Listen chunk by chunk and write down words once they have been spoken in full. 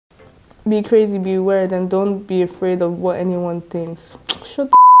Be crazy, be weird, and don't be afraid of what anyone thinks. Shut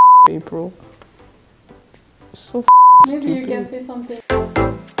the April. So Maybe stupid. you can say something.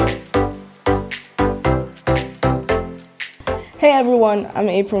 Hey everyone, I'm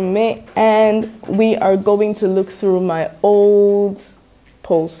April Maey, and we are going to look through my old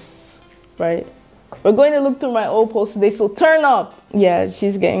posts, right? We're going to look through my old posts today, so turn up! Yeah,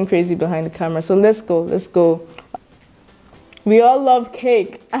 she's getting crazy behind the camera, so let's go. We all love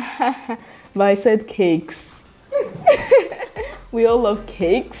cake, but I said cakes. We all love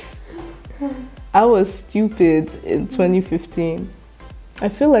cakes. I was stupid in 2015. I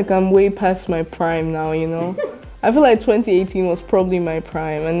feel like I'm way past my prime now, you know? I feel like 2018 was probably my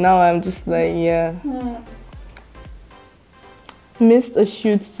prime, and now I'm just like, yeah. Missed a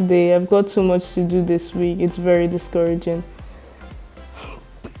shoot today. I've got too much to do this week. It's very discouraging.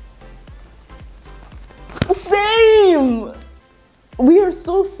 Same! We are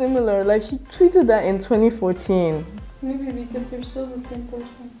so similar. Like, she tweeted that in 2014. Maybe because you're still the same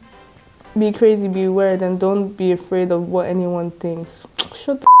person. Be crazy, be weird, and don't be afraid of what anyone thinks.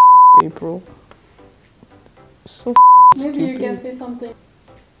 Shut the April. So Maybe stupid. you can say something.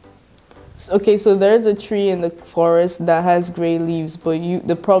 Okay, so there's a tree in the forest that has gray leaves, but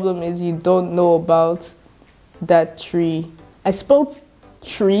the problem is you don't know about that tree. I spelled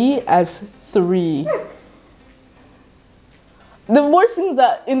tree as 3. The worst thing is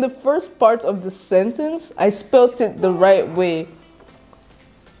that in the first part of the sentence, I spelled it the right way.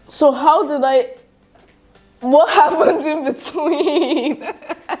 So how did what happened in between?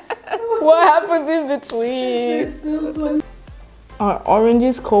 What happened in between? Are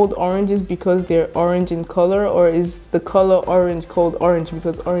oranges called oranges because they're orange in color, or is the color orange called orange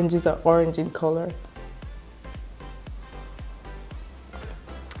because oranges are orange in color?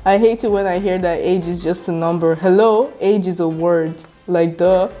 I hate it when I hear that age is just a number. Hello, age is a word. Like,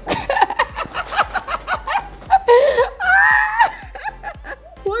 duh.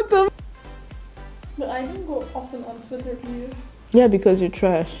 What the? But I don't go often on Twitter either. Yeah, because you're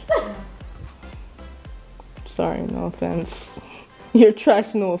trash. Sorry, no offense. You're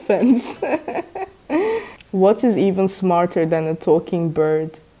trash, no offense. What is even smarter than a talking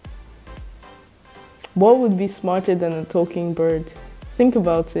bird? What would be smarter than a talking bird? Think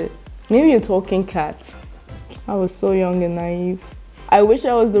about it. Maybe a talking cat. I was so young and naive. I wish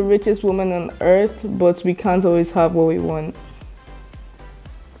I was the richest woman on earth, but we can't always have what we want.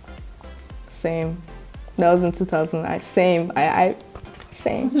 Same. That was in 2009. Same.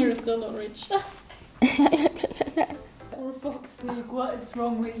 Same. You're still not rich. For fuck's sake, what is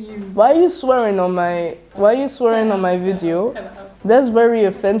wrong with you? Why are you swearing on my video? That's very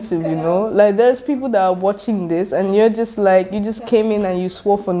offensive, you know? Like, there's people that are watching this and you're just like, you just came in and you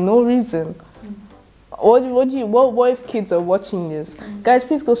swore for no reason. What if kids are watching this? Guys,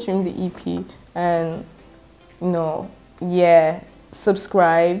 please go stream the EP and, you know, yeah,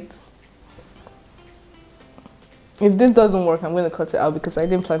 subscribe. If this doesn't work, I'm going to cut it out because I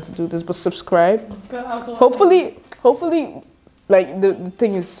didn't plan to do this, but subscribe. Hopefully, like, the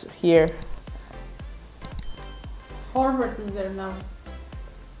thing is here. Harvard is there now.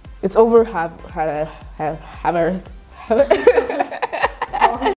 It's over Harvard.